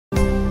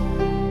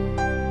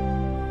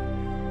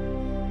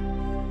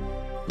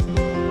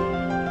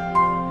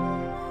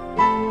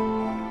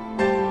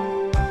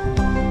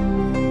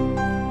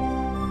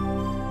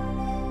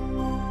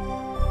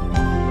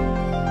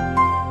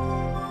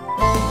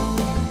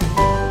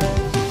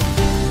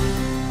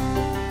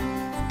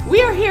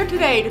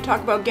today to talk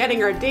about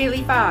getting our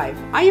daily 5.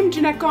 I am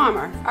Jeanette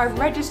Gomer, our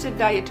registered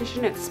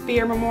dietitian at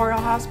Speare Memorial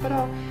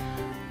Hospital.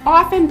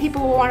 Often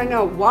people will want to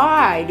know,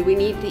 why do we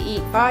need to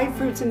eat 5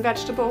 fruits and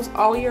vegetables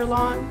all year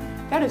long?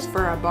 That is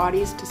for our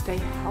bodies to stay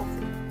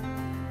healthy.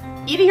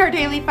 Eating our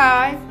daily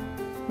 5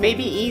 may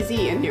be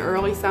easy in the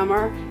early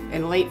summer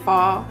and late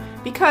fall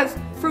because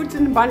fruit's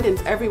in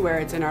abundance everywhere.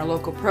 It's in our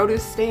local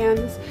produce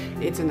stands,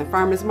 it's in the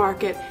farmer's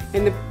market,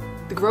 and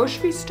the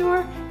grocery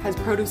store has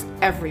produce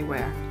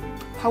everywhere.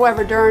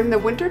 However, during the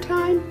winter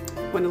time,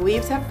 when the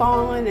leaves have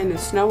fallen and there's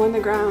snow on the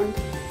ground,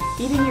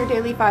 eating your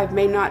daily 5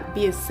 may not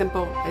be as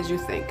simple as you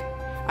think.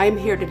 I am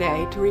here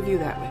today to review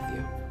that with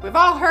you. We've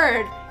all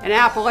heard an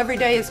apple every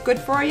day is good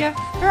for you.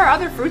 There are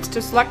other fruits to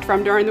select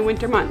from during the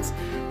winter months.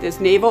 There's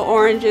navel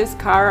oranges,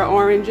 Cara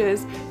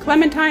oranges,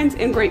 clementines,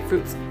 and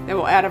grapefruits that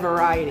will add a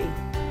variety.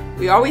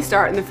 We always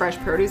start in the fresh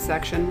produce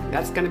section.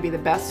 That's going to be the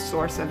best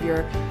source of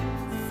your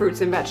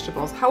fruits and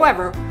vegetables.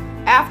 However,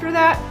 after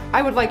that,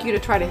 I would like you to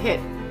try to hit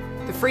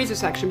the freezer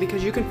section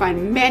because you can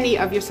find many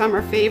of your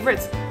summer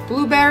favorites.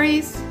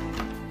 Blueberries,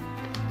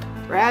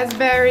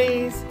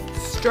 raspberries,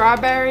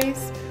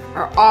 strawberries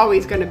are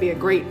always going to be a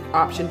great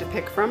option to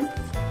pick from.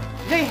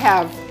 They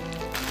have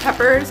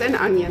peppers and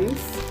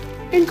onions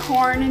and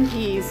corn and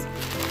peas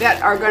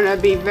that are going to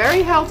be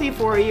very healthy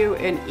for you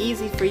and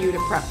easy for you to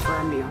prep for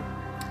a meal.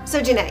 So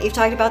Jeanette, you've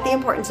talked about the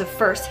importance of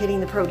first hitting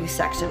the produce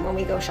section when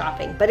we go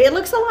shopping, but it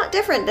looks a lot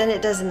different than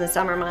it does in the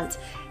summer months.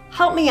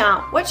 Help me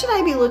out. What should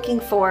I be looking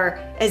for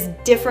as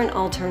different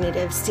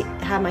alternatives to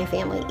have my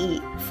family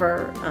eat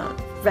for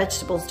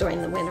vegetables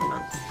during the winter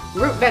months?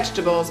 Root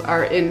vegetables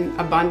are in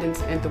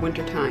abundance at the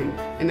winter time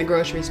in the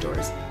grocery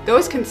stores.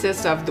 Those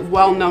consist of the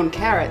well-known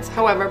carrots.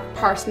 However,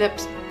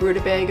 parsnips,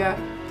 rutabaga,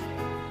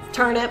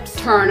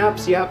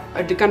 turnips, yep,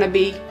 are going to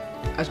be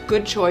a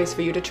good choice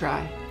for you to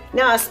try.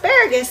 Now,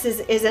 asparagus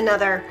is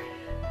another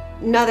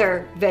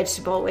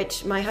vegetable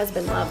which my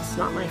husband loves.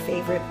 Not my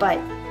favorite, but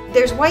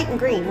there's white and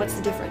green. What's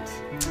the difference?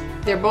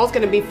 They're both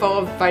going to be full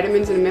of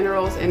vitamins and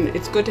minerals, and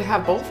it's good to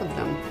have both of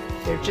them.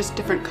 They're just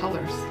different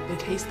colors. They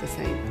taste the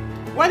same.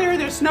 Whether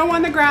there's snow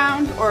on the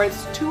ground or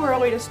it's too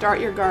early to start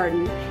your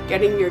garden,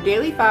 getting your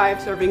daily 5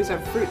 servings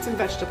of fruits and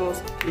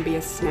vegetables can be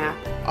a snap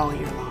all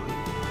year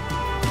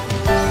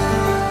long.